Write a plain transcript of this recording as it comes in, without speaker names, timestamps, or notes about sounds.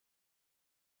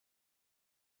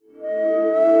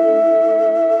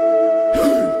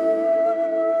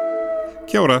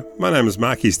Kia ora, my name is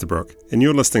Mark Easterbrook, and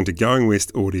you're listening to Going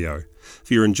West Audio.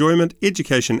 For your enjoyment,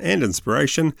 education and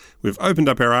inspiration, we've opened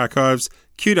up our archives,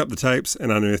 queued up the tapes and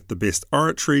unearthed the best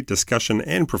oratory, discussion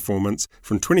and performance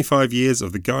from 25 years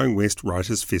of the Going West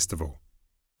Writers' Festival.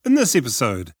 In this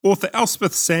episode, author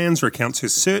Elspeth Sands recounts her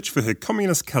search for her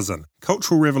communist cousin,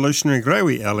 cultural revolutionary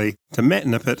Rewi Ali, to Matt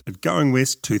Nippert at Going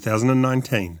West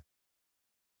 2019.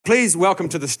 Please welcome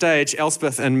to the stage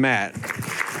Elspeth and Matt.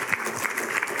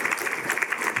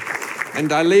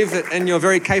 And I leave it in your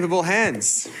very capable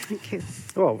hands. Thank you.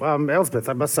 Well, Elspeth,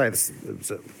 I must say it's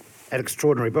an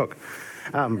extraordinary book.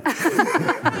 And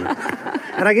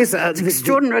I guess it's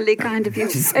extraordinarily kind of you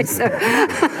to say so.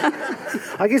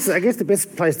 I guess the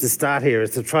best place to start here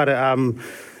is to try to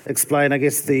explain, I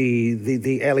guess,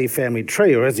 the Ali family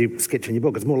tree, or as you sketch in your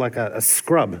book, it's more like a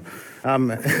scrub.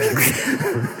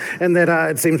 And that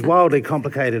it seems wildly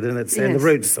complicated and the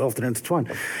roots often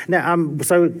intertwined. Now,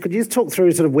 so could you just talk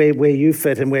through sort of where you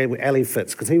fit and where Ali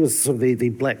fits? Because he was sort of the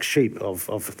black sheep of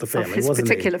the family, of his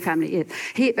particular family,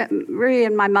 yes. Rui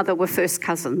and my mother were first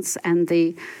cousins, and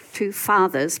the two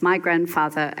fathers, my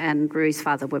grandfather and Rui's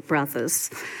father, were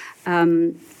brothers.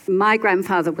 My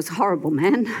grandfather was a horrible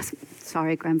man.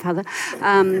 Sorry, grandfather.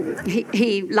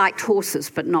 He liked horses,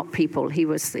 but not people. He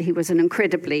was an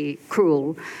incredibly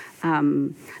cruel,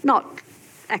 not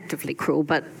actively cruel,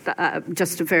 but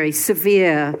just a very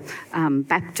severe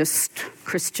Baptist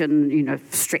Christian,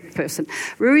 strict person.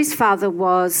 Rui's father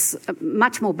was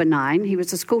much more benign. He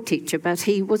was a school teacher, but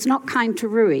he was not kind to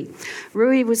Rui.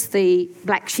 Rui was the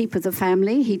black sheep of the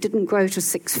family. He didn't grow to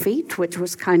 6 feet, which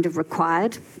was kind of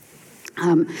required.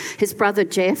 His brother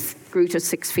Jeff grew to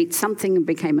 6 feet something and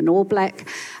became an All Black.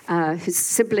 His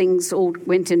siblings all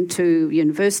went into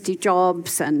university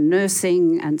jobs and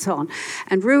nursing and so on.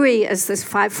 And Rui, as this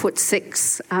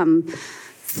 5'6",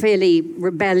 fairly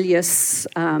rebellious,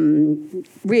 kind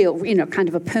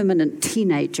of a permanent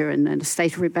teenager in a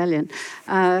state of rebellion,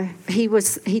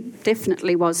 he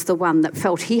definitely was the one that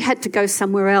felt he had to go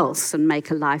somewhere else and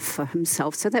make a life for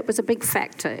himself. So that was a big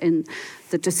factor in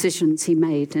the decisions he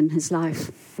made in his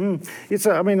life. Yes,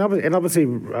 and obviously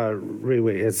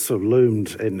Rewi has sort of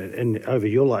loomed in over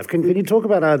your life. Can you talk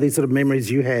about these sort of memories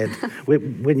you had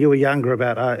when you were younger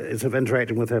about sort of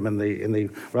interacting with him in the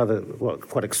rather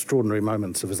quite extraordinary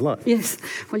moments of his life? Yes.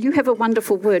 Well, you have a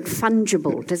wonderful word,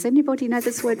 fungible. Does anybody know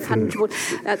this word, fungible?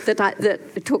 That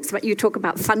it talks about. You talk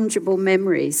about fungible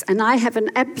memories, and I have an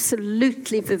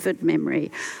absolutely vivid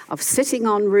memory of sitting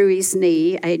on Rui's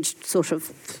knee, aged sort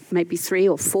of maybe 3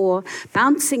 or 4,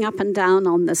 bouncing up and down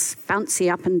on this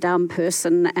bouncy up and down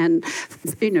person and,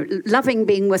 loving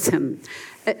being with him.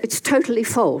 It's totally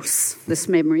false, this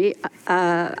memory.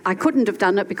 I couldn't have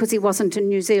done it because he wasn't in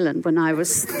New Zealand when I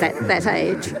was that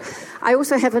age. I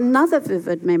also have another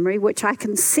vivid memory, which I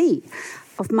can see,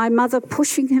 of my mother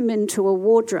pushing him into a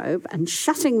wardrobe and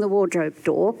shutting the wardrobe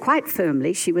door quite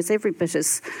firmly. She was every bit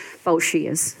as bolshy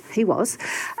as he was,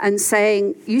 and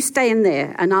saying, "You stay in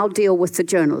there and I'll deal with the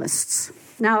journalists."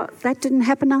 Now, that didn't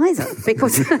happen either,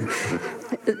 because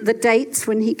the dates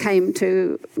when he came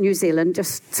to New Zealand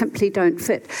just simply don't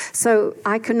fit. So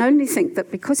I can only think that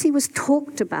because he was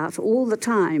talked about all the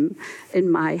time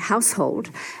in my household,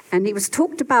 and he was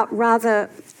talked about rather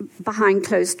behind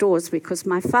closed doors, because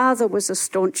my father was a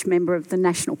staunch member of the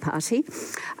National Party,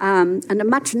 and a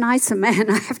much nicer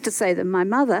man, I have to say, than my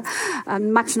mother, a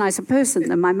much nicer person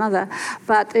than my mother,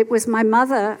 but it was my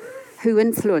mother who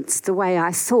influenced the way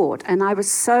I thought. And I was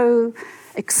so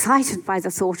excited by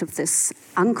the thought of this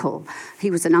uncle.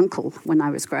 He was an uncle when I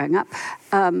was growing up,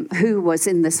 who was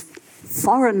in this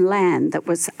foreign land that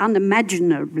was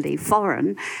unimaginably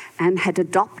foreign and had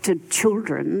adopted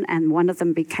children, and one of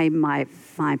them became my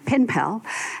pen pal,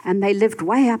 and they lived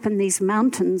way up in these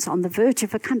mountains on the verge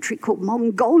of a country called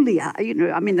Mongolia.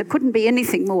 There couldn't be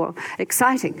anything more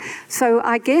exciting. So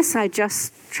I guess I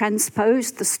just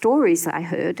transposed the stories I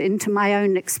heard into my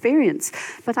own experience.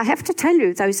 But I have to tell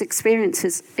you, those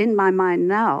experiences in my mind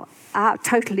now are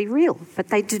totally real, but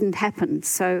they didn't happen.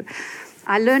 So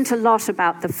I learned a lot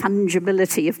about the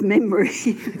fungibility of memory.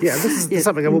 Yeah, this is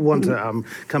something I will want to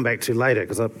come back to later,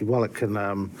 because while it can,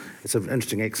 it's an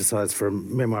interesting exercise for a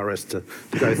memoirist to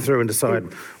go through and decide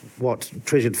what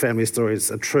treasured family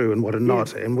stories are true and what are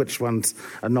not, and which ones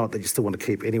are not that you still want to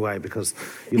keep anyway because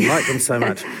you like them so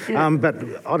much.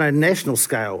 But on a national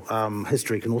scale,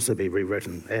 history can also be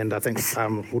rewritten, and I think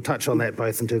we'll touch on that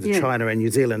both in terms of China and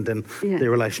New Zealand and their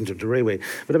relationship to Rewi.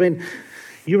 But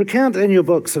You recount in your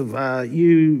books of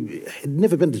you had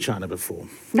never been to China before.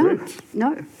 No, correct?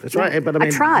 no. That's no. right. But I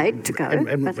mean, tried to go.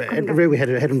 And Rui had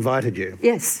invited you.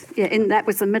 Yes, yeah, and that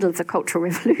was the middle of the Cultural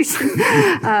Revolution.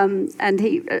 And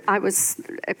I was,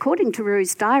 according to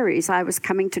Rui's diaries, I was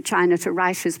coming to China to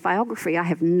write his biography. I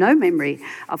have no memory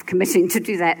of committing to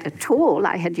do that at all.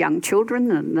 I had young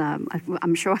children, and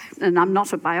I'm sure, and I'm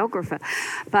not a biographer.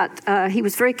 But he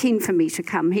was very keen for me to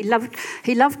come. He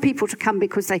loved people to come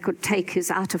because they could take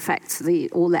his artefacts,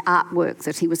 all the artwork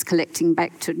that he was collecting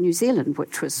back to New Zealand,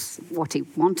 which was what he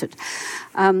wanted.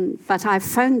 But I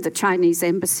phoned the Chinese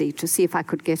embassy to see if I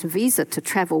could get a visa to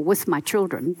travel with my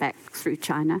children back through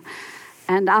China.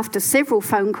 And after several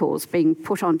phone calls being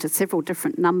put onto several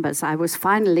different numbers, I was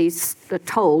finally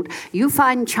told, "You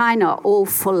find China all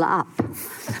full up."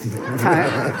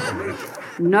 So,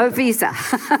 no visa.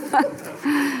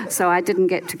 So I didn't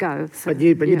get to go. So, but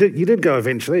you did go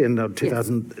eventually in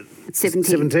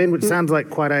 2017, which sounds like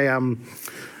quite a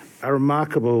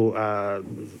remarkable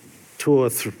tour.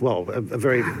 A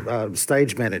very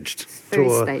stage-managed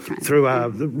tour through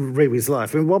Rui's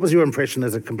life. I mean, what was your impression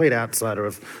as a complete outsider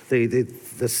of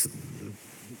this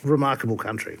remarkable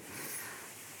country?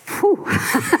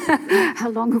 How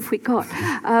long have we got?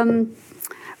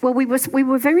 Well, we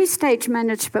were very stage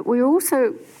managed, but we were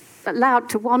also allowed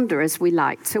to wander as we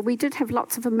liked. So we did have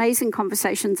lots of amazing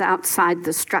conversations outside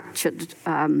the structured,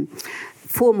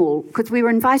 formal, because we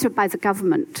were invited by the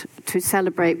government to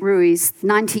celebrate Rui's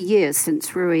 90 years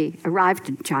since Rui arrived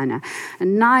in China.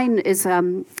 And 9 is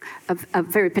a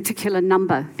very particular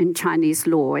number in Chinese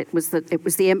law. It was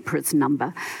the emperor's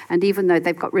number. And even though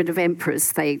they've got rid of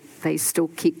emperors, they still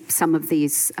keep some of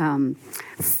these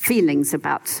feelings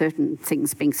about certain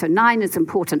things being. So 9 is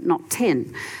important, not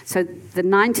 10. So the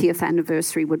 90th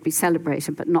anniversary would be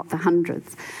celebrated, but not the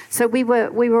 100th. So we were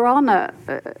we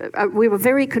were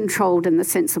very controlled in the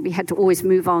sense that we had to always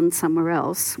move on somewhere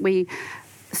else. We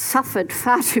suffered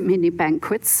far too many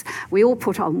banquets. We all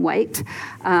put on weight.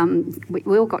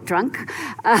 We all got drunk.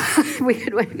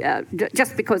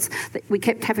 Just because we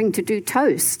kept having to do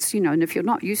toasts, and if you're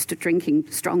not used to drinking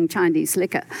strong Chinese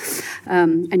liquor,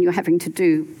 and you're having to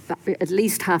do at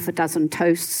least half a dozen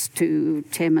toasts to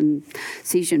Chairman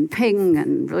Xi Jinping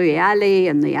and Rui Ali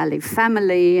and the Ali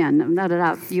family, and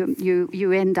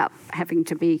you end up having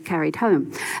to be carried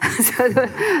home. So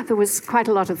there was quite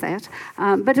a lot of that.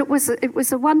 But it was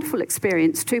a wonderful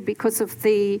experience too, because of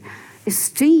the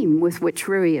esteem with which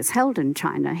Rui is held in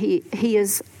China. He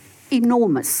is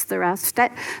enormous. There are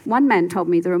one man told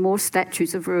me there are more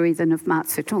statues of Rui than of Mao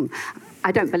Zedong.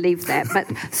 I don't believe that, but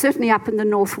certainly up in the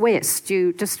northwest,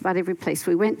 just about every place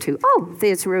we went to,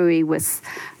 there's Rui with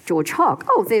George Hogg.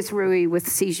 There's Rui with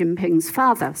Xi Jinping's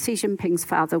father. Xi Jinping's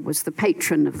father was the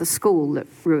patron of the school that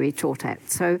Rui taught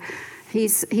at. So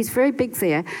he's very big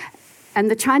there. And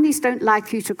the Chinese don't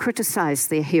like you to criticize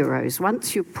their heroes.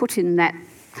 Once you put in that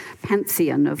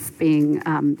pantheon of being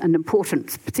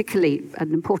particularly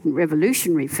an important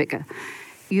revolutionary figure,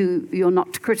 you're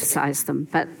not to criticize them.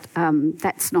 But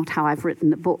that's not how I've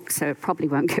written the book, so it probably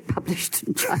won't get published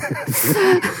in China.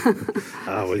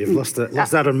 Well, you've lost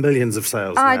out on millions of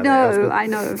sales. I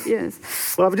know,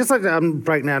 yes. Well, I would just like to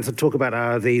break now to talk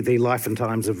about the life and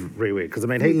times of Rui, because, I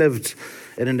mean, he lived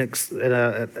what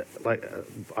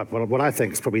I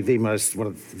think is probably one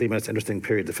of the most interesting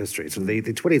periods of history. So the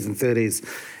 20s and 30s,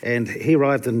 and he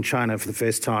arrived in China for the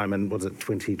first time in, was it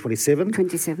 2027?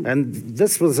 27. And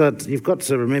this was, you've got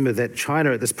to remember that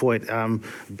China at this point,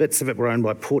 bits of it were owned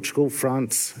by Portugal,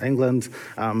 France, England,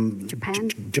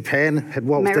 Japan had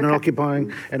waltzed in and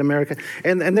occupying in America.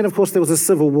 And then, of course, there was a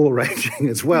civil war raging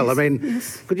as well. Yes, I mean,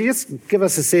 yes. Could you just give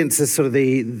us a sense of sort of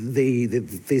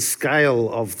the scale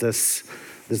of this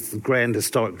grand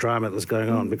historic drama that was going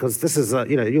on? Because this is,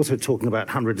 you're also talking about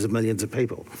hundreds of millions of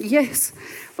people. Yes.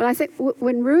 Well, I think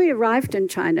when Rui arrived in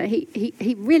China,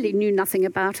 he really knew nothing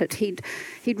about it. He'd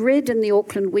read in the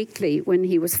Auckland Weekly when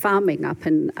he was farming up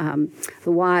in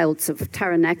the wilds of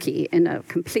Taranaki in a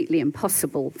completely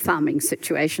impossible farming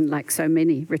situation, like so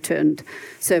many returned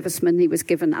servicemen. He was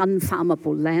given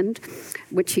unfarmable land,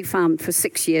 which he farmed for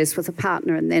 6 years with a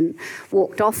partner and then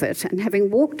walked off it. And having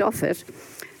walked off it,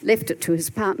 left it to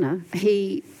his partner,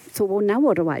 he thought, well, now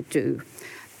what do I do?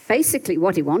 Basically,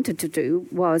 what he wanted to do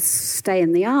was stay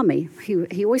in the army.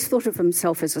 He always thought of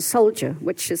himself as a soldier,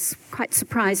 which is quite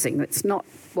surprising. It's not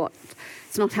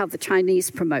how the Chinese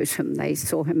promote him. They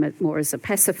saw him more as a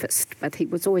pacifist, but he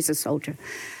was always a soldier.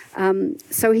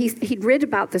 So he'd read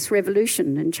about this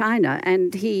revolution in China,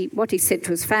 and what he said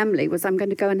to his family was, I'm going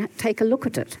to go and take a look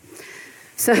at it.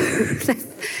 So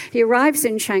he arrives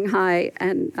in Shanghai,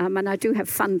 and I do have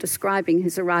fun describing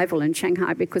his arrival in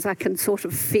Shanghai because I can sort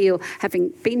of feel, having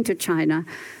been to China,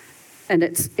 and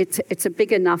it's a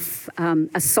big enough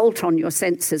assault on your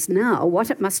senses now, what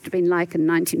it must have been like in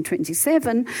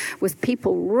 1927 with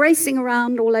people racing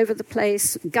around all over the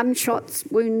place, gunshots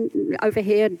over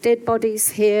here, dead bodies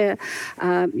here.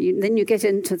 Then you get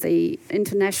into the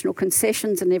international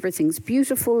concessions and everything's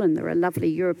beautiful, and there are lovely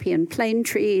European plane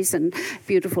trees and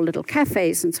beautiful little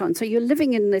cafes and so on. So you're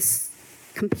living in this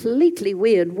completely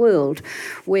weird world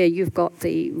where you've got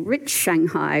the rich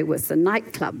Shanghai with the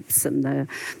nightclubs and the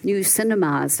new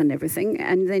cinemas and everything,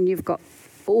 and then you've got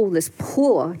all this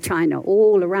poor China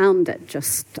all around it,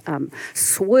 just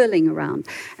swirling around.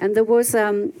 And there was,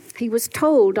 he was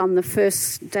told on the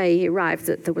first day he arrived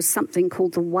that there was something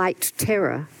called the White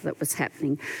Terror that was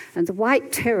happening. And the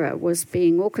White Terror was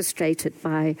being orchestrated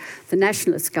by the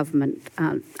nationalist government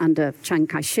under Chiang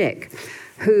Kai-shek,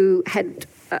 who had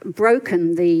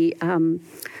broken the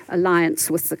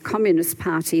alliance with the Communist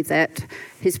Party that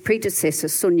his predecessor,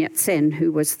 Sun Yat-sen,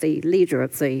 who was the leader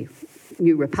of the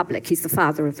new republic, he's the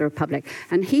father of the republic,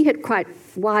 and he had quite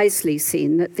wisely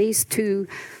seen that these two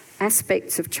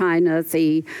aspects of China,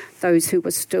 those who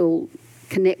were still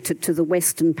connected to the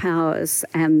Western powers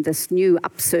and this new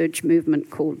upsurge movement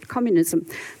called communism,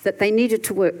 that they needed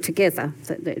to work together,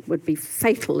 that it would be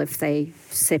fatal if they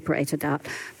separated out.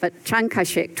 But Chiang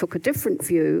Kai-shek took a different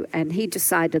view, and he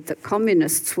decided that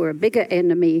communists were a bigger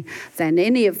enemy than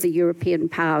any of the European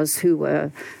powers who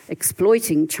were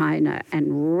exploiting China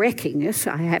and wrecking it.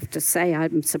 I have to say,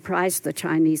 I'm surprised the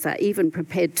Chinese are even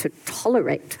prepared to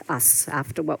tolerate us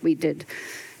after what we did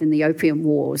in the Opium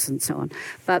Wars and so on.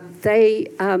 But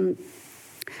Chiang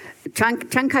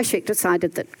Kai-shek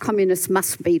decided that communists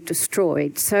must be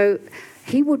destroyed. So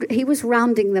he was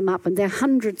rounding them up, and there are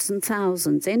hundreds and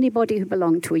thousands. Anybody who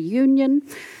belonged to a union,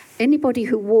 anybody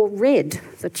who wore red,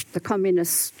 the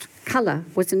communist colour,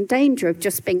 was in danger of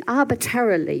just being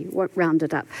arbitrarily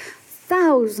rounded up.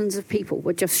 Thousands of people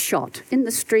were just shot in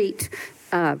the street,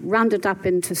 rounded up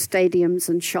into stadiums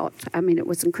and shot. I mean, it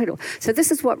was incredible. So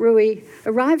this is what Rui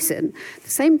arrives in. At the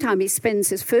same time, he spends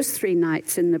his first 3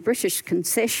 nights in the British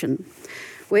concession,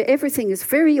 where everything is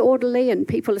very orderly and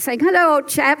people are saying, hello, old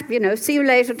chap, see you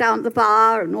later down at the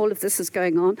bar, and all of this is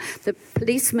going on. The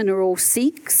policemen are all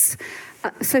Sikhs.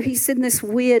 So he's in this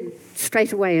weird,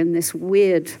 straight away in this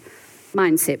weird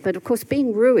mindset. But of course,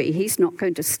 being Rui, he's not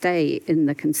going to stay in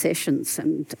the concessions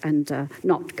and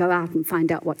not go out and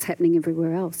find out what's happening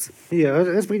everywhere else. Yeah,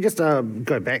 as we just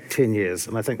go back 10 years,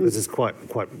 and I think this is quite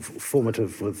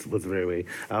formative with Rui.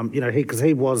 Because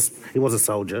he was a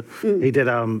soldier. He did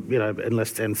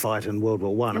enlist and fight in World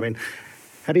War I. I mean,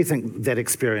 how do you think that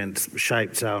experience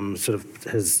shaped sort of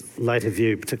his later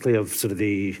view, particularly of sort of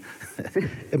the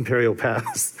imperial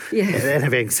powers, and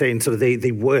having seen sort of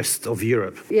the worst of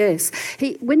Europe? Yes.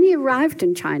 When he arrived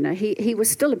in China, he was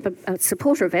still a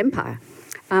supporter of empire.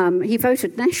 He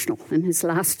voted National in his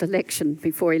last election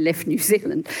before he left New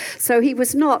Zealand. So he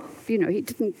was not, he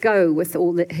didn't go with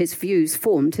all his views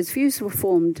formed. His views were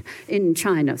formed in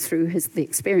China through the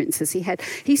experiences he had.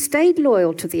 He stayed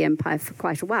loyal to the empire for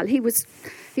quite a while. He was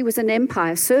an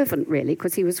empire servant, really,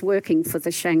 because he was working for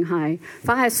the Shanghai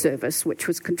Fire Service, which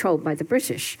was controlled by the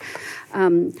British.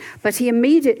 But he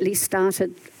immediately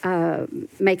started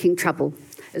making trouble.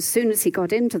 As soon as he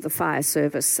got into the fire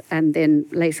service and then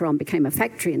later on became a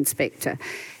factory inspector,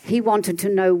 he wanted to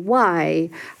know why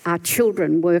our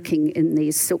children working in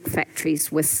these silk factories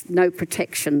with no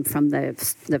protection from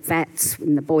the vats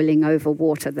and the boiling over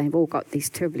water, they've all got these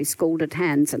terribly scalded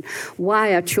hands, and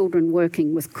why are children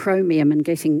working with chromium and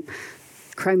getting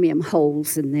chromium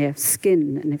holes in their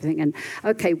skin and everything. And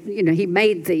he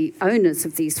made the owners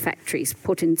of these factories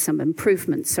put in some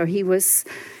improvements. So he was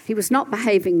not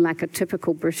behaving like a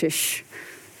typical British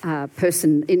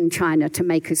person in China to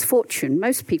make his fortune.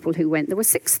 Most people who went, there were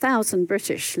 6,000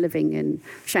 British living in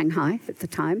Shanghai at the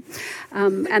time,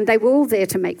 and they were all there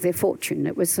to make their fortune.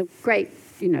 It was a great,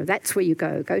 that's where you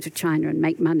go to China and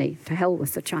make money. To hell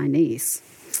with the Chinese.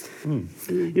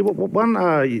 Yeah, one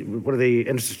of the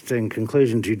interesting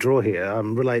conclusions you draw here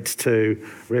relates to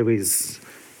Rui's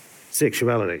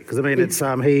sexuality, because I mean it's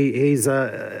he's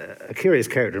a curious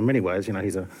character in many ways.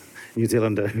 He's a New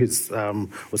Zealander who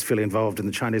was fairly involved in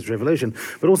the Chinese Revolution,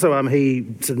 but also he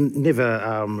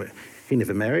never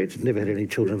married, never had any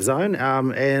children of his own,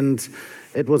 and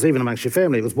it was even amongst your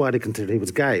family, it was widely considered he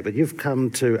was gay. But you've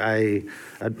come to a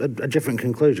different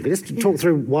conclusion. Can you just talk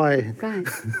through why? Right.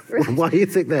 Why do you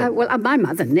think that? My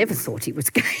mother never thought he was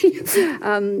gay.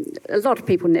 A lot of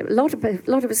people never. A lot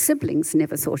of his siblings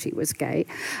never thought he was gay.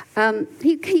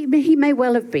 He may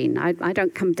well have been. I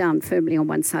don't come down firmly on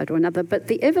one side or another, but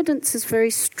the evidence is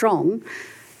very strong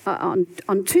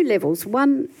on two levels.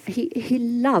 One, he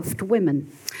loved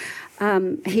women.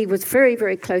 He was very,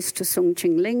 very close to Soong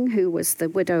Ching Ling, who was the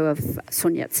widow of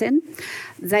Sun Yat-sen.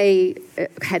 They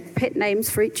had pet names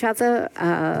for each other.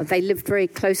 They lived very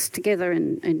close together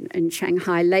in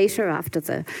Shanghai later, after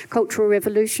the Cultural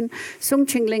Revolution. Soong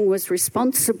Ching Ling was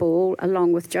responsible,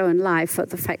 along with Zhou Enlai, for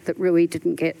the fact that Rui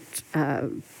didn't get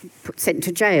sent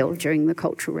to jail during the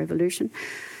Cultural Revolution.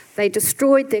 They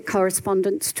destroyed their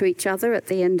correspondence to each other at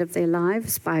the end of their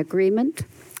lives by agreement.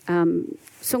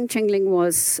 Soong Ching Ling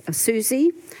was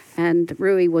Susie and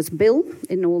Rui was Bill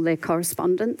in all their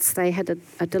correspondence. They had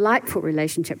a delightful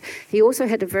relationship. He also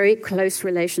had a very close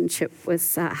relationship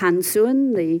with Han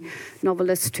Suen, the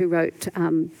novelist who wrote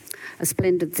A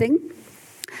Splendid Thing.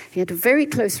 He had a very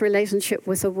close relationship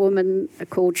with a woman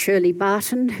called Shirley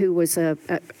Barton, who was a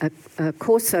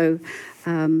Corso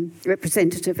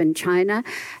representative in China,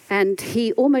 and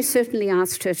he almost certainly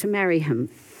asked her to marry him.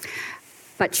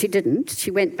 But she didn't. She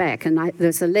went back, and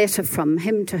there's a letter from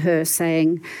him to her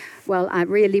saying, well, I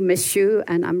really miss you,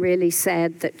 and I'm really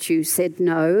sad that you said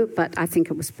no, but I think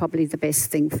it was probably the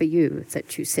best thing for you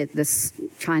that you said this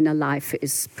China life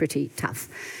is pretty tough.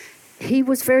 He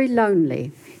was very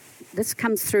lonely. This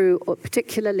comes through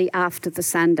particularly after the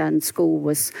Sandan school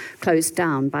was closed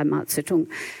down by Mao Zedong.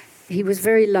 He was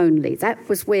very lonely. That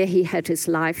was where he had his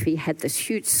life. He had this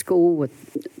huge school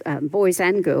with boys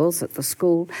and girls at the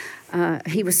school.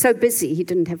 He was so busy he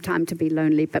didn't have time to be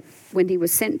lonely. But when he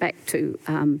was sent back to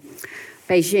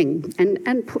Beijing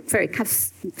and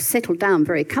settled down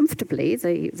very comfortably,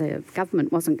 the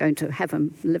government wasn't going to have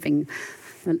him living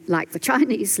like the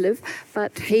Chinese live.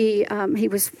 But he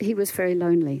was very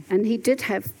lonely, and he did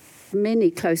have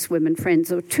many close women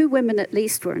friends, or two women at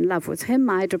least were in love with him.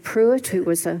 Ida Pruitt, who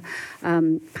was a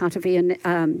part of Indusco,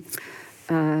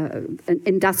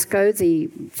 the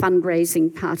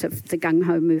fundraising part of the Gung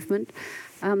Ho movement.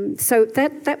 So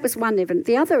that was one evidence.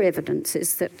 The other evidence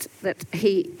is that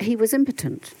he was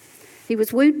impotent. He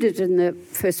was wounded in the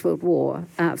First World War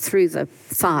through the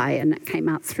thigh, and it came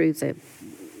out through the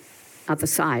other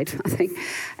side, I think.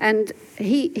 And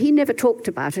he never talked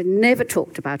about it, never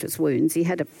talked about his wounds. He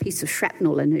had a piece of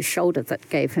shrapnel in his shoulder that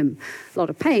gave him a lot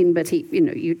of pain, but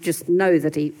you just know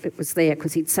that it was there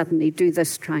because he'd suddenly do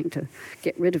this trying to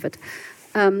get rid of it.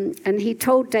 And he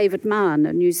told David Mann,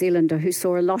 a New Zealander who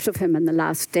saw a lot of him in the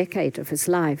last decade of his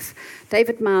life.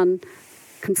 David Mann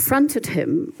confronted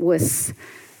him with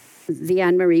the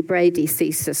Anne-Marie Brady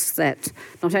thesis that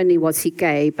not only was he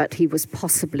gay, but he was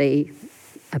possibly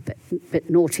a bit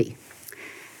naughty.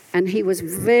 And he was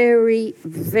very,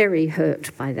 very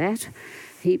hurt by that.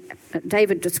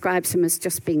 David describes him as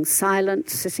just being silent,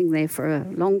 sitting there for a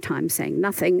long time saying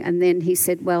nothing, and then he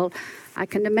said, well, I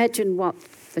can imagine what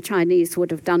the Chinese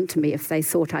would have done to me if they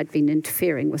thought I'd been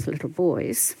interfering with little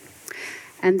boys.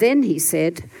 And then he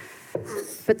said,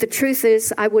 but the truth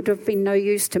is I would have been no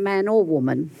use to man or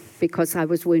woman because I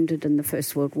was wounded in the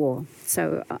First World War.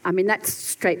 So, I mean, that's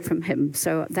straight from him.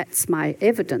 So that's my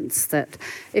evidence that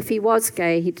if he was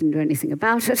gay, he didn't do anything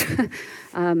about it.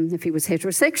 If he was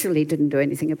heterosexual, he didn't do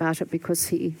anything about it because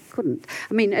he couldn't.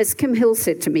 I mean, as Kim Hill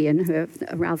said to me in her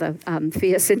rather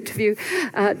fierce interview,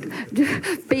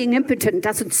 being impotent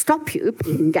doesn't stop you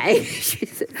being gay, she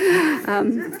said.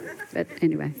 But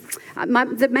anyway,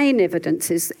 the main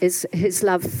evidence is his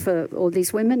love for all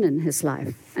these women in his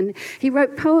life. And he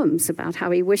wrote poems about how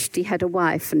he wished he had a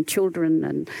wife and children,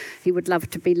 and he would love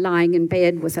to be lying in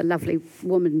bed with a lovely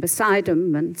woman beside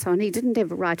him and so on. He didn't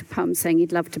ever write a poem saying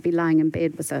he'd love to be lying in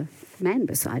bed with a man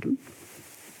beside him.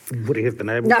 Would he have been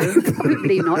able to? No,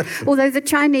 probably not. Although the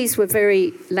Chinese were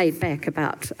very laid back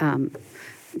about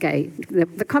gay.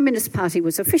 The Communist Party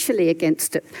was officially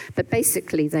against it, but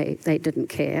basically they didn't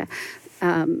care.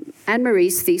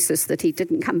 Anne-Marie's thesis that he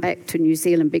didn't come back to New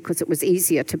Zealand because it was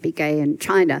easier to be gay in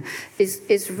China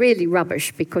is really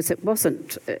rubbish, because it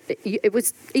wasn't. It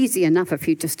was easy enough if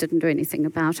you just didn't do anything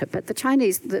about it. But the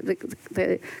Chinese,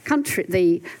 the country,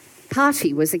 the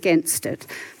party was against it.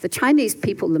 The Chinese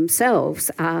people themselves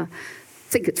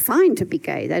think it's fine to be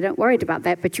gay. They don't worry about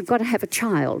that, but you've got to have a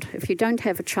child. If you don't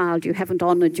have a child, you haven't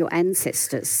honoured your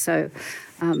ancestors. So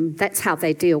that's how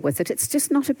they deal with it. It's just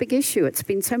not a big issue. It's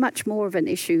been so much more of an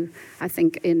issue, I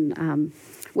think, in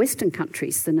Western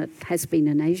countries than it has been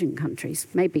in Asian countries.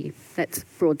 Maybe that's a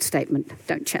broad statement.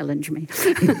 Don't challenge me.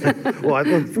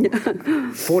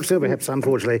 Fortunately, perhaps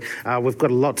unfortunately, we've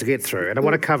got a lot to get through. And I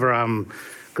want to cover,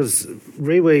 because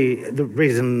Rewi, the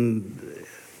reason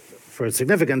for its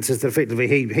significance is that effectively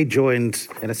he joined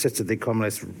and assisted the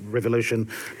Communist Revolution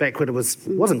back when it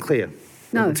wasn't clear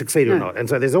whether it succeeded or not. And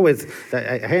so there's always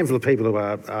a handful of people who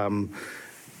are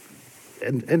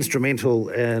instrumental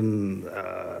in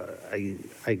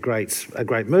a great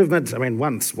movement. I mean,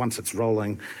 once it's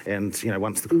rolling, and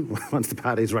once the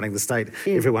party's running the state,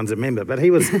 everyone's a member. But he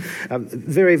was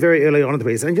very, very early on in the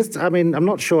piece, and I'm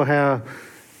not sure how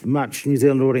much New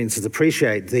Zealand audiences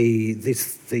appreciate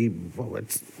it's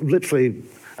literally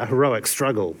a heroic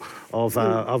struggle of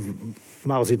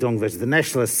Mao Zedong versus the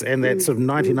nationalists, and that sort of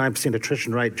 99%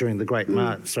 attrition rate during the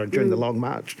during the Long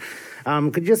March.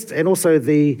 And also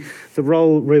the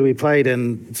role Rewi played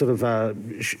in sort of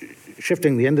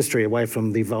shifting the industry away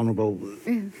from the vulnerable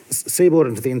seaboard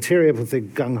into the interior with the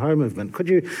gung ho movement. Could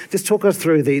you just talk us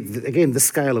through the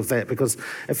scale of that? Because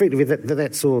effectively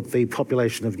that saw the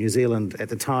population of New Zealand at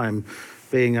the time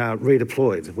being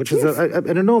redeployed, which is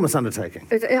an enormous undertaking.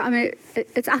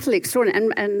 It's utterly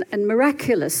extraordinary and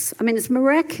miraculous. I mean, it's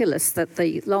miraculous that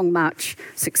the Long March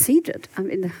succeeded. I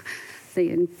mean, the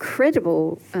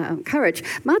incredible courage.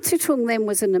 Mao Zedong then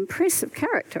was an impressive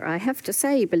character, I have to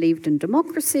say. He believed in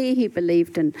democracy, he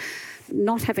believed in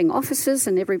not having officers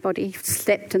and everybody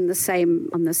slept on the same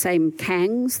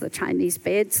kangs, the Chinese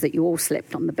beds, that you all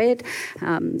slept on the bed,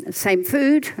 same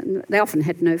food, and they often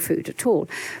had no food at all.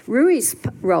 Rui's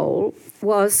role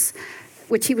was,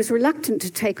 which he was reluctant to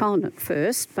take on at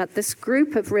first, but this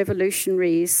group of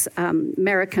revolutionaries,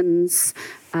 Americans,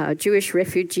 Jewish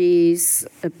refugees,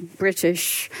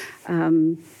 British,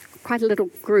 quite a little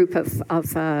group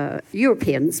of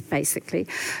Europeans, basically,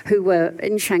 who were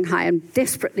in Shanghai and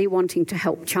desperately wanting to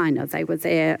help China. They were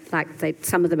there,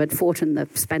 some of them had fought in the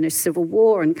Spanish Civil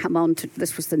War and come on to,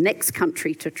 this was the next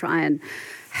country to try and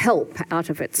help out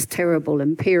of its terrible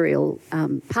imperial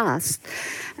past.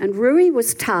 And Rui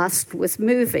was tasked with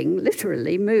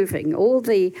literally moving all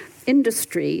the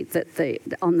industry that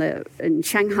in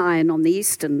Shanghai and on the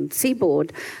eastern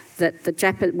seaboard where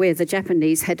the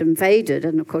Japanese had invaded,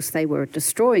 and of course they were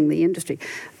destroying the industry,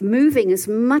 moving as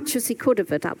much as he could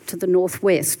of it up to the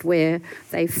northwest, where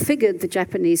they figured the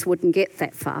Japanese wouldn't get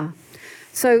that far.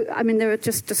 So, I mean, there are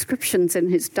just descriptions in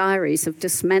his diaries of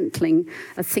dismantling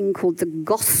a thing called the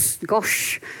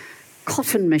Gosh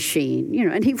cotton machine,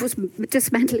 and he was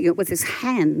dismantling it with his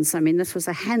hands. I mean, this was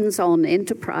a hands-on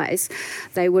enterprise.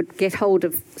 They would get hold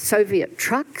of Soviet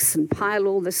trucks and pile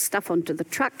all this stuff onto the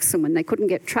trucks, and when they couldn't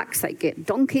get trucks, they'd get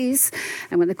donkeys,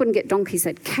 and when they couldn't get donkeys,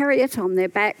 they'd carry it on their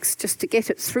backs just to get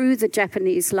it through the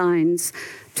Japanese lines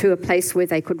to a place where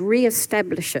they could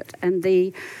re-establish it. And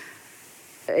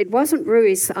it wasn't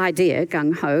Rui's idea,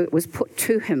 gung-ho, it was put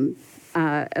to him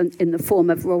in the form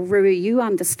of, well, Rui, you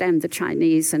understand the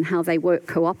Chinese and how they work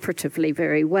cooperatively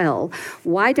very well.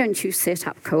 Why don't you set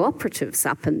up cooperatives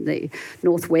up in the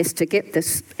northwest to get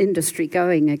this industry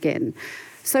going again?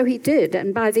 So he did,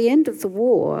 and by the end of the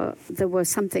war, there were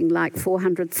something like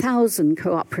 400,000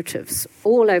 cooperatives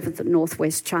all over the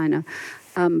northwest China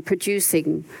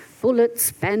producing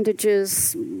bullets,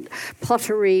 bandages,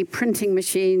 pottery, printing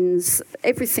machines,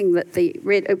 everything that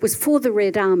it was for the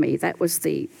Red Army. That was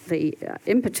the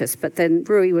impetus. But then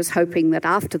Rui was hoping that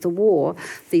after the war,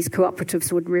 these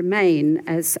cooperatives would remain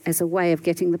as a way of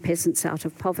getting the peasants out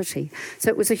of poverty. So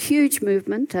it was a huge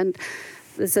movement, and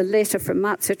there's a letter from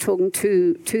Mao Zedong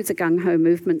to the gung-ho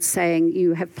movement saying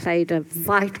you have played a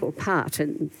vital part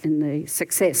in the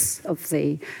success of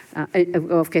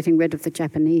getting rid of the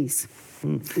Japanese.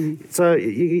 So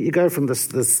you go from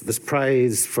this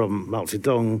praise from Mao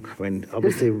Zedong, when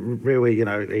obviously Rui,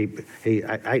 he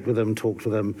ate with him, talked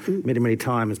with him many, many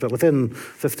times, but within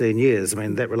 15 years, I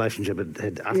mean, that relationship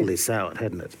had utterly soured,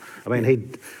 hadn't it? I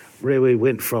mean, Rui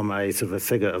went from a sort of a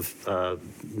figure of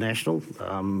national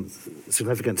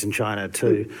significance in China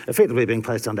to effectively being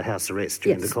placed under house arrest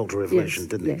during the Cultural Revolution,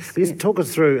 didn't he? But just talk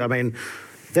us through, I mean,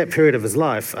 that period of his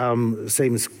life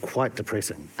seems quite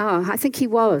depressing. Oh, I think he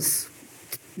was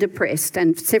depressed,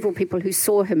 and several people who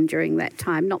saw him during that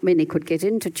time, not many could get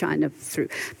into China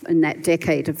in that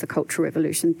decade of the Cultural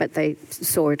Revolution, but they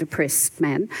saw a depressed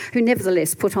man who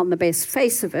nevertheless put on the best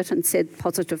face of it and said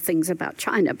positive things about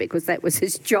China because that was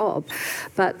his job.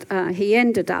 But he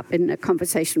ended up in a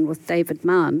conversation with David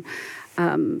Mann,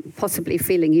 possibly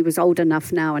feeling he was old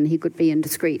enough now and he could be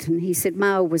indiscreet, and he said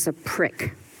Mao was a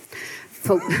prick.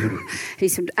 He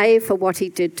said, A, for what he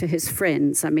did to his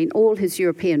friends. I mean, all his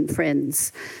European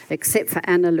friends, except for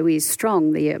Anna Louise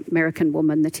Strong, the American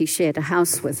woman that he shared a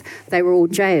house with, they were all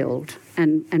jailed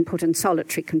and put in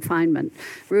solitary confinement.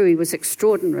 Rui was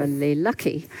extraordinarily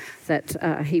lucky that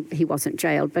he wasn't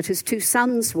jailed, but his two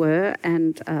sons were,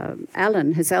 and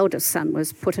Alan, his eldest son,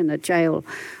 was put in a jail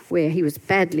where he was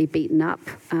badly beaten up.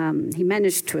 He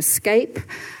managed to escape.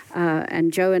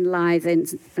 And Zhou Enlai then,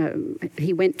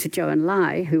 he went to Zhou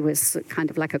Enlai, who was kind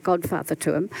of like a godfather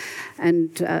to him, and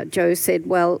Zhou said,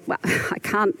 well, I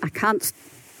can't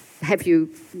have you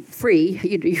free.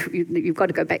 You've got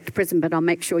to go back to prison, but I'll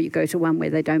make sure you go to one where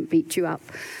they don't beat you up.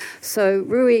 So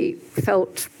Rui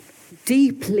felt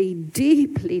deeply,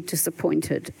 deeply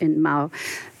disappointed in Mao.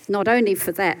 Not only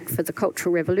for that, for the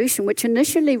Cultural Revolution, which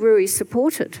initially Rui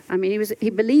supported. I mean, he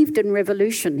believed in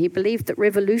revolution. He believed that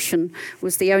revolution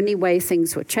was the only way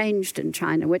things were changed in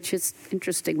China, which is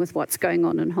interesting with what's going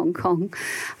on in Hong Kong.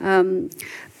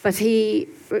 But he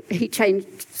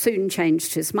soon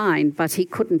changed his mind, but he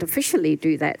couldn't officially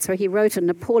do that. So he wrote an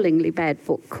appallingly bad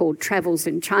book called Travels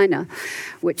in China,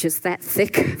 which is that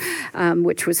thick,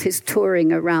 which was his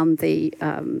touring around the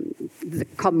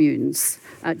communes.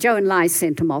 Zhou Enlai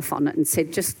sent him off on it and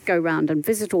said, just go round and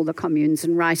visit all the communes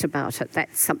and write about it.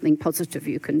 That's something positive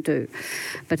you can do.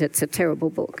 But it's a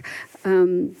terrible book.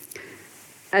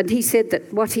 And he said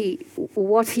that what he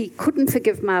couldn't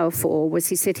forgive Mao for was,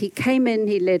 he said, he came in,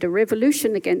 he led a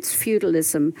revolution against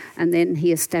feudalism, and then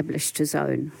he established his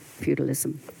own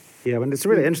feudalism. Yeah, and it's a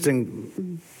really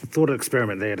interesting thought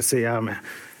experiment there to see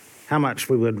how much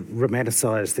we would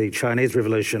romanticise the Chinese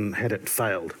Revolution had it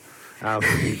failed.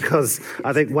 Because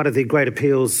I think one of the great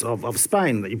appeals of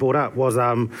Spain that you brought up was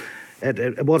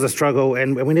it was a struggle,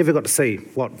 and we never got to see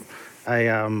what a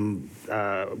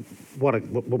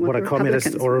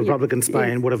communist or a Republican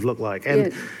Spain would have looked like.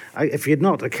 And if you're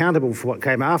not accountable for what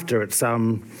came after, it's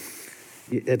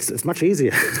much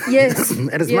easier. Yes. And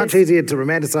it's much easier to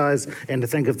romanticise and to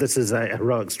think of this as a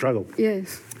heroic struggle.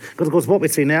 Yes. Because, of course, what we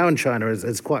see now in China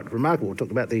is quite remarkable. We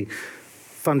talked about the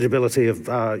fungibility of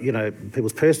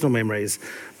people's personal memories,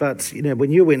 but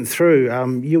when you went through,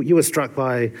 you were struck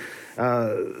by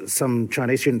some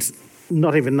Chinese students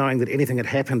not even knowing that anything had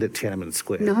happened at Tiananmen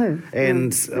Square. No.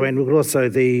 And I mean, also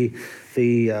the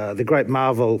great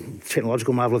marvel,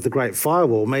 technological marvel of the Great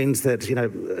Firewall means that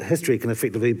history can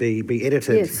effectively be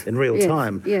edited in real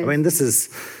time. Yes. I mean, this is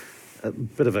a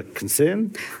bit of a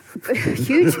concern.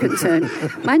 Huge concern.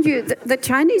 Mind you, the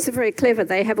Chinese are very clever.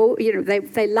 They have all,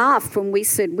 they laughed when we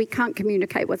said we can't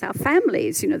communicate with our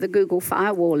families. The Google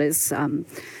Firewall is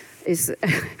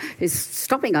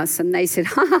stopping us, and they said,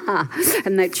 ha ha ha,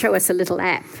 and they'd show us a little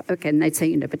app. Okay, and they'd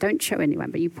say, but don't show anyone,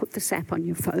 but you put this app on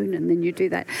your phone, and then you do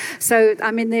that. So,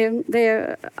 I mean,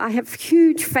 I have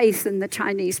huge faith in the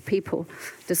Chinese people,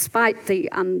 despite the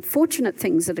unfortunate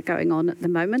things that are going on at the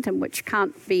moment, and which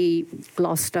can't be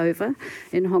glossed over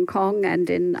in Hong Kong and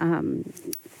in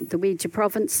the Uyghur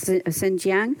province,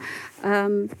 Xinjiang.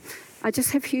 I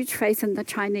just have huge faith in the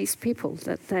Chinese people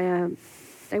that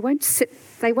they won't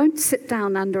sit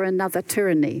down under another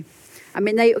tyranny. I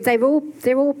mean, they're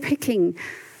all picking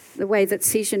the way that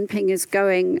Xi Jinping is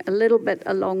going a little bit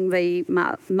along the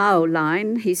Mao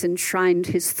line. He's enshrined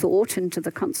his thought into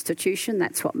the constitution.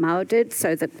 That's what Mao did,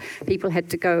 so that people had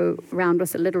to go around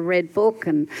with a little red book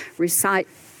and recite.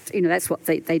 That's what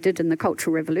they did in the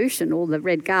Cultural Revolution. All the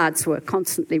Red Guards were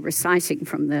constantly reciting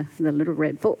from the little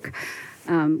red book,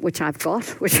 which I've got,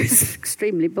 which is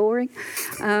extremely boring.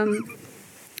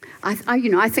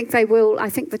 I think they will. I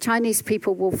think the Chinese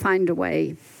people will find a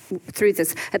way through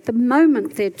this. At the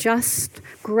moment, they're just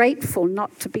grateful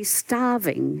not to be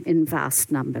starving in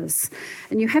vast numbers.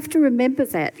 And you have to remember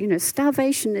that,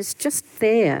 starvation is just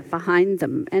there behind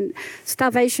them. And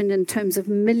starvation in terms of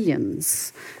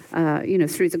millions,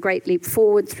 through the Great Leap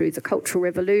Forward, through the Cultural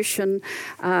Revolution,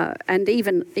 and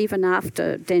even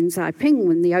after Deng Xiaoping,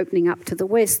 when the opening up to the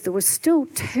West, there was still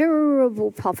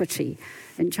terrible poverty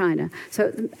in China.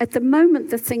 So at the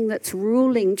moment, the thing that's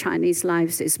ruling Chinese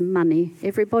lives is money.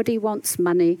 Everybody wants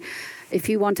money. If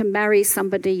you want to marry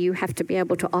somebody, you have to be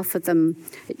able to offer them.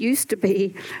 It used to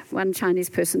be, one Chinese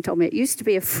person told me, it used to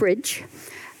be a fridge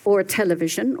or a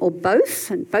television or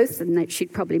both, and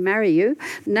she'd probably marry you.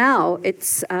 Now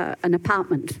it's an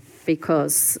apartment,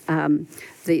 because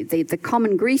the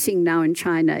common greeting now in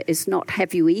China is not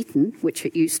 "have you eaten," which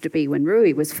it used to be when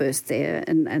Rui was first there,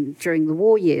 and during the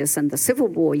war years and the Civil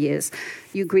War years,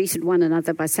 you greeted one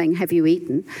another by saying "have you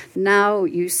eaten." Now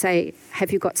you say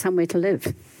 "have you got somewhere to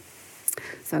live?"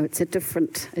 So it's a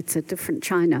different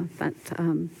China, but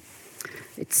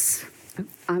it's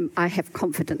I have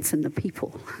confidence in the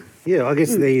people. Yeah, I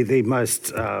guess the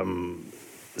most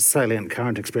salient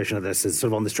current expression of this is sort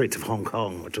of on the streets of Hong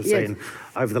Kong, which I've seen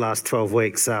over the last 12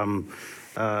 weeks.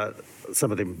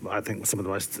 Some of them, I think, some of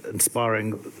the most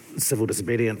inspiring civil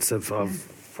disobedience of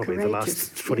probably the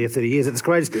last 20 or 30 years. It's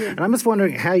courageous. Yeah. And I'm just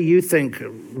wondering how you think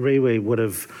Riwi would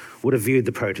have viewed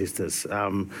the protesters.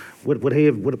 Would he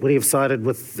have sided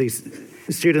with these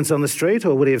students on the street,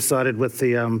 or would he have sided with the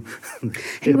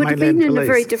he would have been police? In a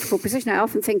very difficult position. I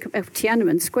often think of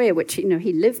Tiananmen Square, which,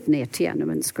 he lived near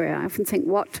Tiananmen Square. I often think,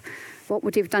 what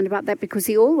would he have done about that? Because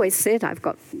he always said, I've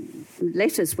got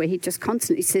letters where he just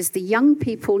constantly says, the young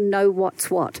people know what's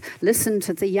what. Listen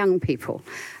to the young people.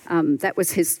 That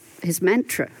was his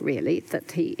mantra, really,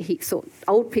 that he thought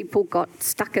old people got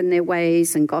stuck in their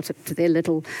ways and got up to their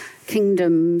little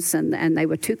kingdoms, and they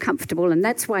were too comfortable. And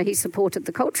that's why he supported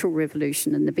the Cultural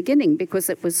Revolution in the beginning, because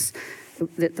it was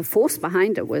the force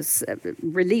behind it was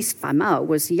released by Mao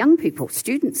was young people,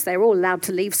 students. They were all allowed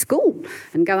to leave school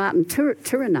and go out and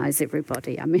tyrannize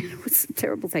everybody. I mean, it was a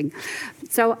terrible thing.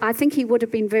 So I think he would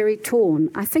have been very torn.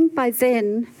 I think by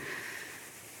then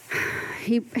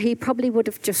he probably would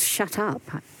have just shut up,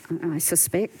 I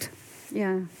suspect.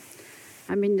 Yeah.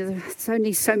 I mean, there's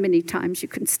only so many times you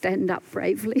can stand up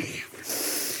bravely.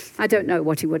 I don't know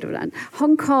what he would have done.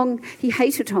 Hong Kong, he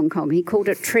hated Hong Kong. He called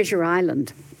it Treasure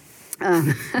Island.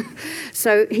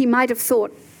 So he might have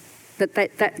thought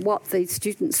that what the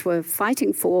students were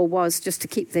fighting for was just to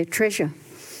keep their treasure.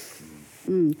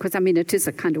 Because, I mean, it is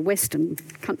a kind of Western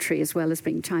country as well as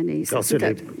being Chinese. Oh,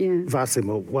 certainly, yeah. Vastly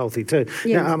more wealthy too.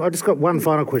 Yeah. Now, I've just got one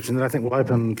final question that I think will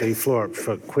open the floor up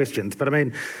for questions. But, I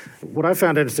mean, what I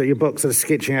found interesting, your book sort of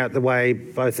sketching out the way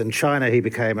both in China he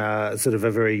became sort of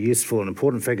a very useful and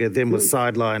important figure, then was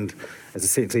sidelined as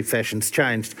essentially fashions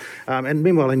changed. And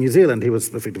meanwhile, in New Zealand, he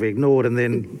was effectively ignored and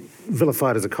then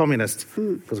vilified as a communist,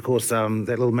 because, of course, that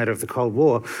little matter of the Cold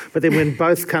War. But then when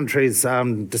both countries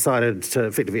decided to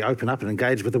effectively open up and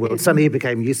engage with the world, suddenly he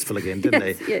became useful again, didn't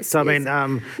he? Yes, so, I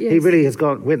mean, he really has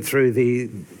went through the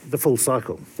full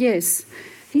cycle. Yes.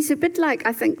 He's a bit like,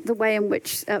 I think, the way in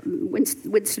which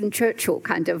Winston Churchill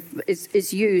kind of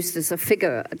is used as a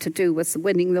figure to do with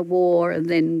winning the war and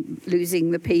then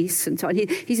losing the peace and so on.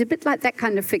 He's a bit like that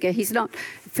kind of figure. He's not,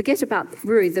 forget about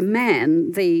Riwi, the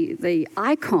man, the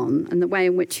icon, and the way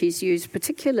in which he's used,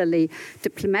 particularly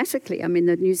diplomatically. I mean,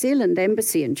 the New Zealand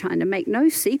embassy in China make no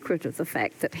secret of the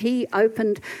fact that he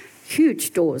opened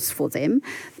huge doors for them.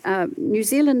 New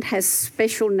Zealand has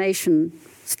special nation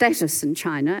status in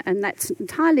China, and that's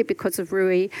entirely because of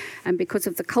Riwi and because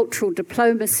of the cultural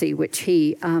diplomacy which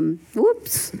he...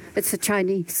 whoops, it's the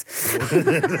Chinese.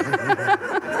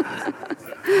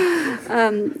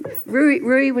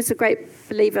 Riwi was a great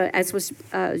believer, as was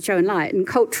Zhou Enlai, in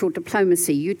cultural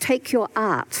diplomacy. You take your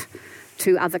art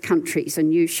to other countries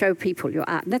and you show people your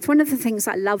art. And that's one of the things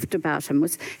I loved about him,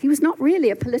 was he was not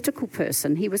really a political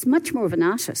person. He was much more of an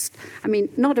artist. I mean,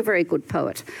 not a very good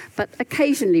poet, but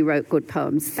occasionally wrote good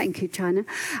poems. Thank you, China.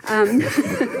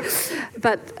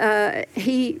 But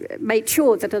he made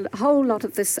sure that a whole lot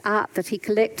of this art that he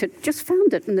collected, just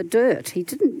found it in the dirt. He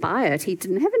didn't buy it. He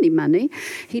didn't have any money.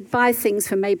 He'd buy things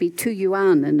for maybe 2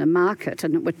 yuan in a market,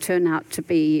 and it would turn out to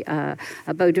be a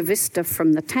Bodavista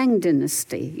from the Tang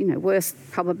dynasty, worth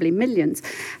probably millions.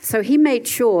 So he made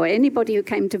sure anybody who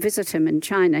came to visit him in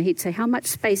China, he'd say, how much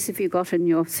space have you got in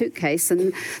your suitcase?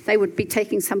 And they would be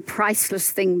taking some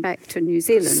priceless thing back to New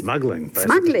Zealand. Smuggling, basically.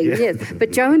 Smuggling, yes.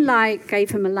 But Zhou Enlai gave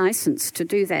him a license to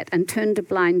do that and turned a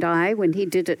blind eye when he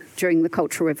did it during the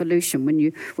Cultural Revolution, when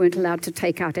you weren't allowed to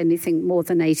take out anything more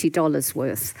than $80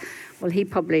 worth. Well, he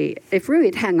probably, if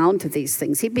Riwi'd hang on to these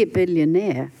things, he'd be a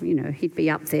billionaire. He'd be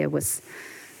up there with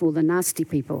all the nasty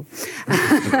people.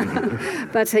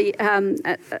 But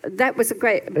that was a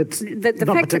great... It's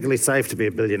not particularly safe to be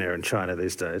a billionaire in China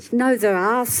these days. No, there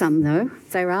are some, though.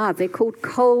 There are. They're called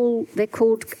coal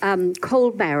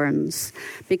barons,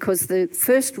 because the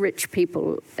first rich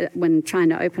people, when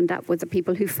China opened up, were the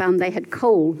people who found they had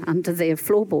coal under their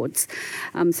floorboards.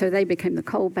 So they became the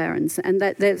coal barons. And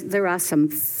there are some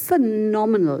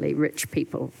phenomenally rich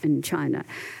people in China.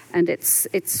 And it's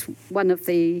one of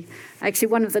the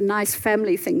nice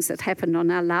family things that happened on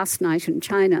our last night in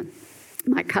China.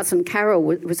 My cousin Carol,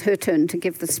 was her turn to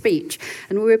give the speech,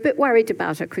 and we were a bit worried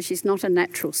about her because she's not a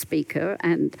natural speaker,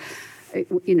 and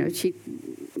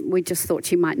we just thought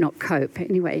she might not cope.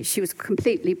 Anyway, she was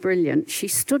completely brilliant. She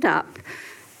stood up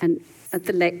and at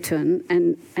the lectern,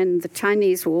 and the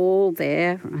Chinese were all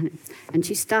there, and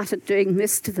she started doing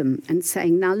this to them and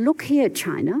saying, "Now look here,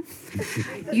 China,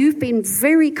 you've been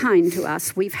very kind to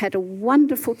us. We've had a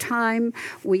wonderful time.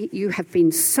 You have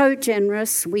been so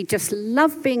generous. We just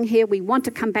love being here. We want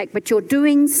to come back, but you're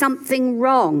doing something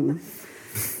wrong."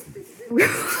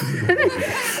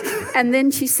 And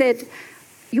then she said,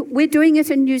 "We're doing it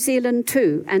in New Zealand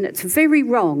too, and it's very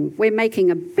wrong. We're making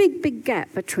a big, big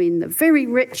gap between the very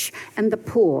rich and the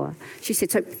poor." She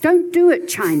said, "So don't do it,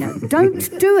 China. Don't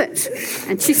do it."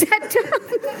 And she sat down.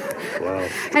 Wow.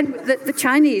 And the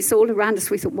Chinese all around us,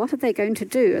 we thought, what are they going to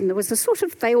do? And there was a sort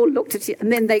of, they all looked at it,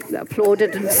 and then they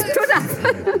applauded and stood up.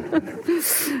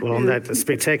 Well, on that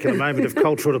spectacular moment of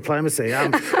cultural diplomacy,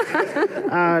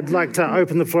 I'd like to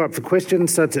open the floor up for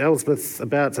questions to Elspeth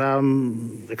about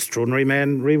extraordinary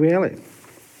man Reviali.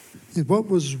 What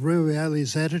was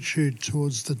Reviali's attitude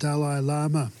towards the Dalai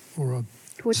Lama, or a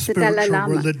Towards the Dalai spiritual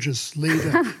Lama. religious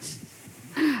leader?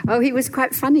 Oh, he was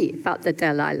quite funny about the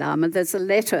Dalai Lama. There's a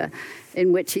letter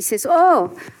in which he says,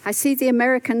 "Oh, I see the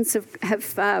Americans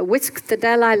have whisked the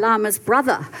Dalai Lama's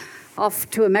brother off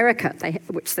to America,"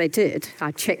 which they did.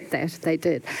 I checked that, they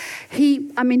did.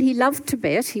 He loved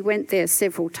Tibet. He went there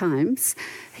several times.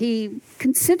 He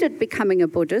considered becoming a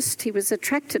Buddhist. He was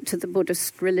attracted to the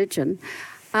Buddhist religion.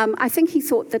 I think he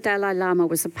thought the Dalai Lama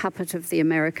was a puppet of the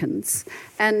Americans.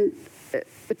 And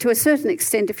to a certain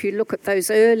extent, if you look at those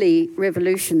early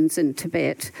revolutions in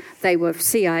Tibet, they were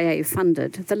CIA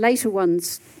funded. The later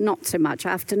ones, not so much.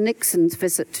 After Nixon's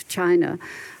visit to China,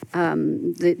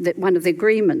 one of the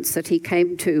agreements that he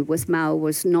came to with Mao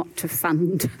was not to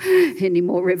fund any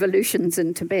more revolutions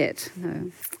in Tibet.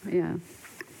 Yeah.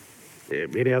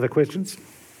 Any other questions?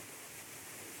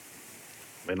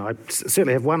 And I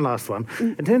certainly have one last one.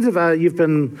 In terms of you've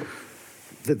been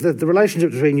the relationship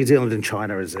between New Zealand and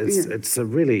China it's a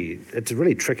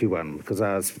really tricky one, because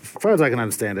as far as I can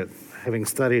understand it, having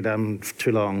studied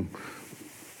too long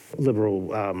liberal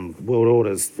world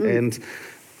orders, and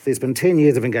there's been 10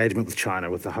 years of engagement with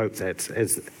China with the hope that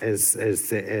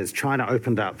as China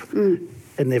opened up,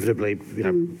 inevitably,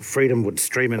 freedom would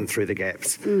stream in through the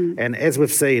gaps. And as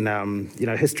we've seen,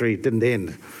 history didn't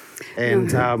end.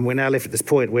 And we're now left at this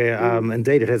point where,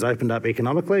 indeed, it has opened up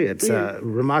economically. It's a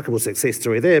remarkable success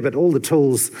story there, but all the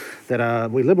tools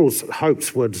that we Liberals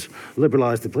hoped would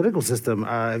liberalise the political system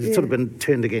have sort of been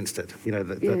turned against it.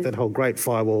 That whole Great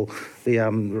Firewall, the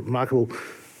remarkable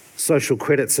social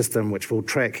credit system, which will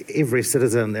track every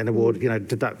citizen and award,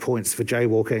 deduct points for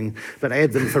jaywalking, but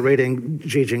add them for reading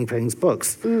Xi Jinping's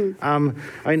books.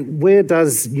 Where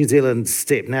does New Zealand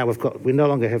step now? We no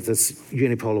longer have this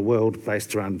unipolar world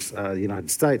based around the United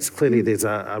States. Clearly, there's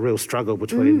a real struggle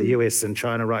between the US and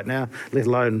China right now, let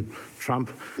alone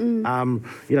Trump.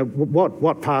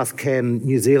 What path can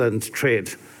New Zealand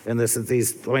tread in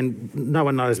no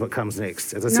one knows what comes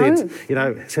next. As I said,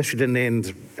 history didn't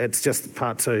end. It's just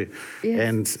part two,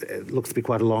 and it looks to be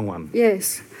quite a long one.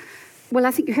 Yes. Well, I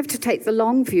think you have to take the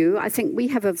long view. I think we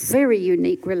have a very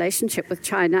unique relationship with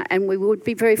China, and we would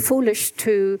be very foolish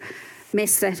to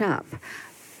mess that up.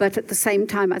 But at the same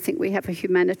time, I think we have a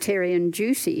humanitarian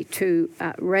duty to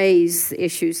raise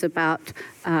issues about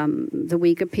the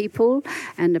Uyghur people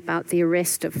and about the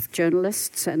arrest of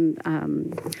journalists and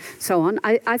so on.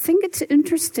 I think it's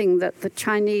interesting that the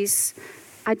Chinese,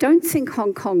 I don't think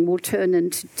Hong Kong will turn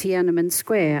into Tiananmen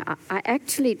Square. I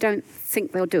actually don't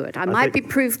think they'll do it. I might be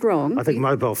proved wrong. I think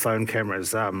mobile phone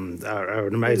cameras are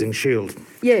an amazing shield.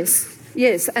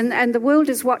 Yes, and the world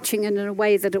is watching in a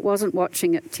way that it wasn't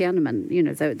watching at Tiananmen.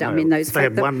 They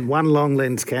had one long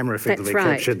lens camera effectively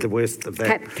captured the worst of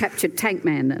that. Captured Tank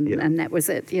Man, and that was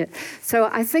it. Yeah. So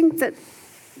I think that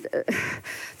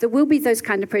there will be those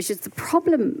kind of pressures. The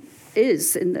problem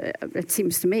is, it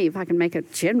seems to me, if I can make a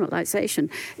generalisation,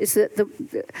 is that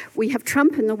we have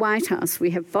Trump in the White House, we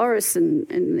have Boris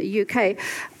in the UK.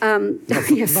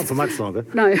 Not for much longer.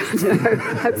 No,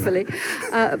 hopefully.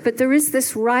 But there is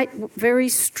this very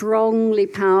strongly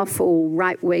powerful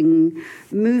right-wing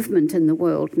movement in the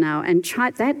world now, and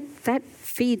that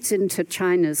feeds into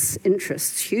China's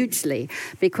interests hugely,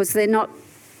 because they're not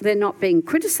being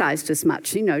criticised as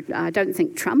much. I don't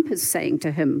think Trump is saying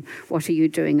to him, "What are you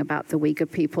doing about the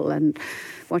Uyghur people, and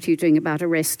what are you doing about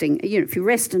arresting?" If you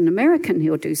arrest an American,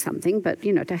 he'll do something, but,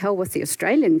 to hell with the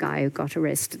Australian guy who got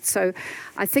arrested. So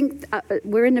I think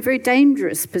we're in a very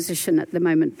dangerous position at the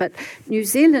moment. But New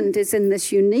Zealand is in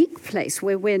this unique place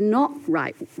where we're not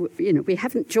right. We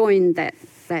haven't joined that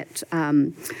that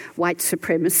white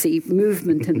supremacy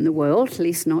movement in the world, at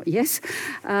least not yet.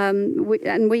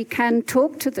 And we can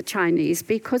talk to the Chinese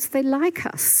because they like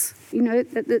us. You know,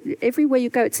 everywhere you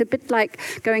go, it's a bit like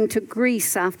going to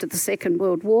Greece after the Second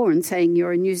World War and saying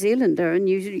you're a New Zealander and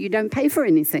you don't pay for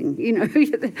anything, you know,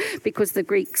 because the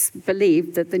Greeks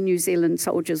believed that the New Zealand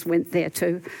soldiers went there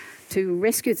to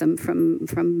rescue them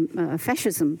from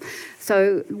fascism.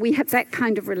 So we have that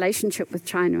kind of relationship with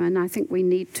China, and I think we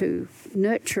need to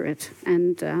nurture it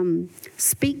and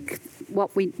speak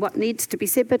what needs to be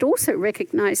said, but also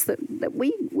recognise that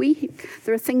we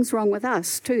there are things wrong with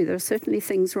us too. There are certainly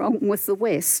things wrong with the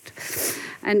West.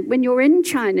 And when you're in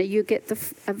China, you get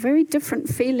a very different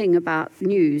feeling about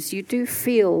news. You do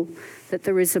feel that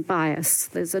there is a bias.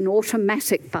 There's an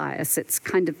automatic bias. It's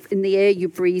kind of in the air you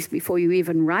breathe before you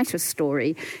even write a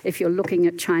story if you're looking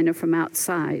at China from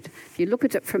outside. If you look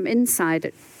at it from inside,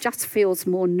 it just feels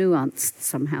more nuanced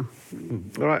somehow.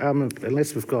 All right,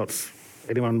 unless we've got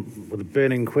anyone with a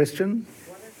burning question?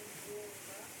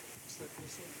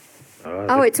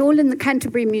 Oh, it's all in the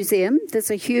Canterbury Museum.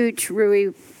 There's a huge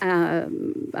Rui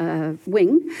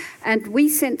wing, and we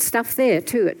sent stuff there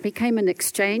too. It became an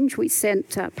exchange. We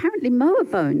sent apparently moa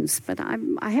bones, but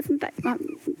I haven't.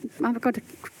 I've got to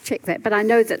check that. But I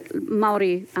know that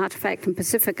Maori artefact and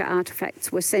Pacifica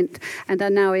artefacts were sent and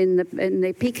are now in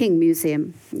the Peking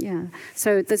Museum. Yeah.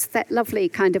 So there's that lovely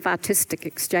kind of artistic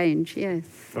exchange. Yeah.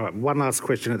 All right. One last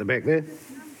question at the back there.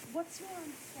 What's your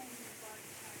understanding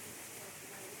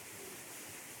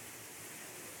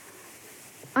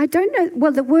I don't know.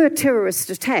 Well, there were terrorist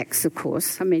attacks, of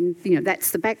course. I mean, you know,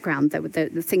 that's the background. The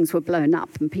things were blown up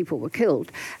and people were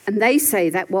killed. And they say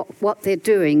that what they're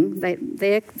doing,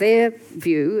 their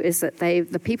view is that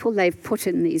the people they've put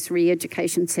in these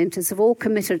re-education centres have all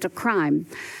committed a crime,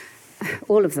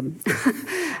 all of them,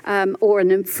 or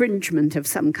an infringement of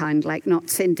some kind, like not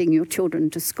sending your children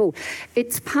to school.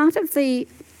 It's part of the...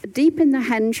 Deep in the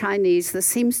Han Chinese, there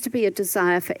seems to be a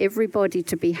desire for everybody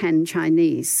to be Han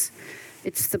Chinese.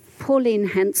 It's the Pauline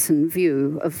Hanson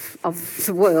view of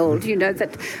the world, you know,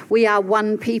 that we are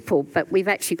one people, but we've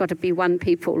actually got to be one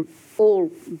people all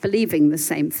believing the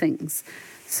same things.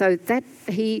 So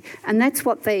that's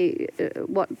what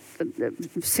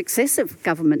successive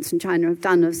governments in China have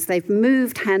done is they've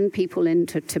moved Han people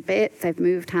into Tibet, they've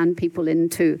moved Han people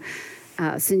into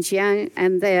Xinjiang,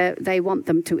 and they want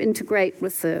them to integrate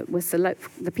with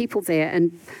the people there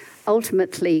and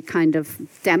ultimately kind of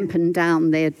dampen down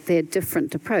their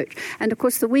different approach. And of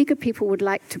course the Uyghur people would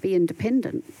like to be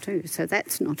independent too, so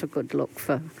that's not a good look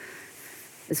for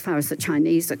as far as the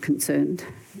Chinese are concerned.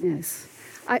 Yes.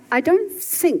 I don't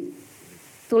think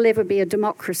there'll ever be a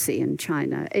democracy in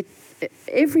China.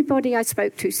 Everybody I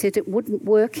spoke to said it wouldn't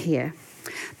work here.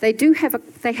 They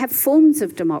have forms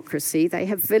of democracy. They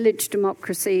have village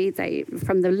democracy.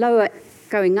 From the lower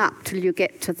going up till you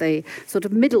get to the sort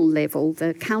of middle level,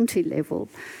 the county level,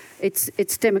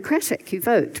 it's democratic, you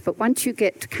vote. But once you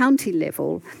get to county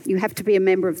level, you have to be a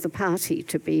member of the party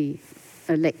to be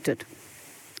elected.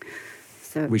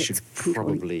 So we should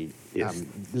probably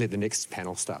let the next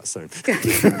panel start soon.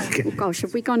 Oh, gosh,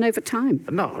 have we gone over time?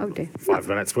 No, oh, dear. 5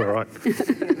 minutes, we're all right.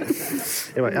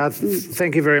 Anyway,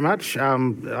 thank you very much.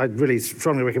 I really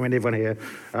strongly recommend everyone here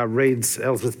reads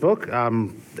Elspeth's book.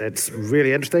 It's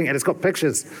really interesting, and it's got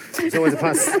pictures. It's always a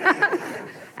plus.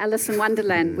 Alice in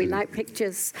Wonderland, we like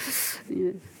pictures.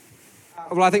 Yeah.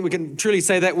 Well, I think we can truly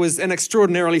say that was an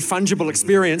extraordinarily fungible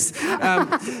experience.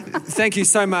 Thank you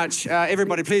so much.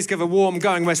 Everybody, please give a warm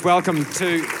Going West welcome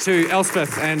to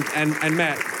Elspeth and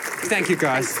Matt. Thank you,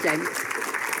 guys. Thanks, James.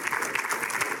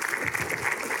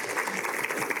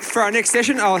 For our next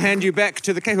session, I'll hand you back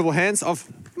to the capable hands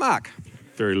of Mark.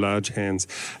 Very large hands.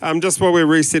 Just while we're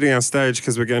resetting our stage,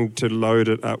 because we're going to load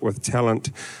it up with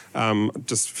talent,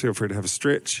 just feel free to have a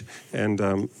stretch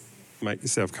and make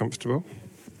yourself comfortable.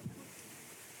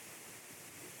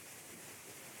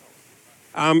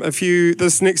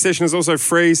 This next session is also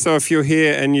free, so if you're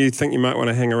here and you think you might want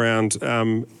to hang around,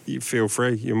 you feel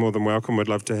free. You're more than welcome. We'd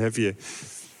love to have you.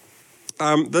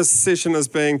 This session is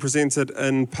being presented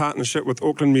in partnership with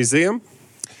Auckland Museum,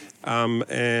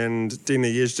 and Dina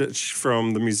Jezdic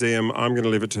from the museum. I'm going to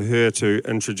leave it to her to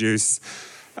introduce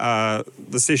the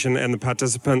session and the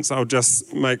participants. I'll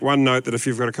just make one note that if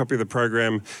you've got a copy of the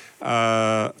program,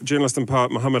 journalist and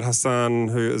poet Muhammad Hassan,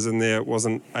 who is in there,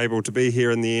 wasn't able to be here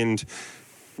in the end,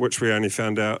 which we only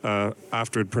found out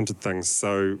after we'd printed things.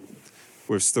 So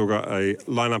we've still got a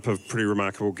lineup of pretty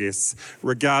remarkable guests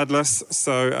regardless.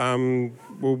 So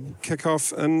we'll kick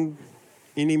off in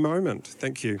any moment.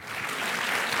 Thank you.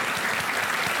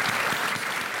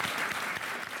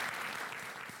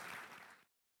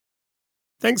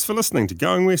 Thanks for listening to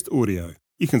Going West Audio.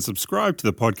 You can subscribe to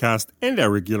the podcast and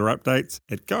our regular updates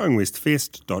at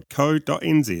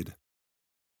goingwestfest.co.nz.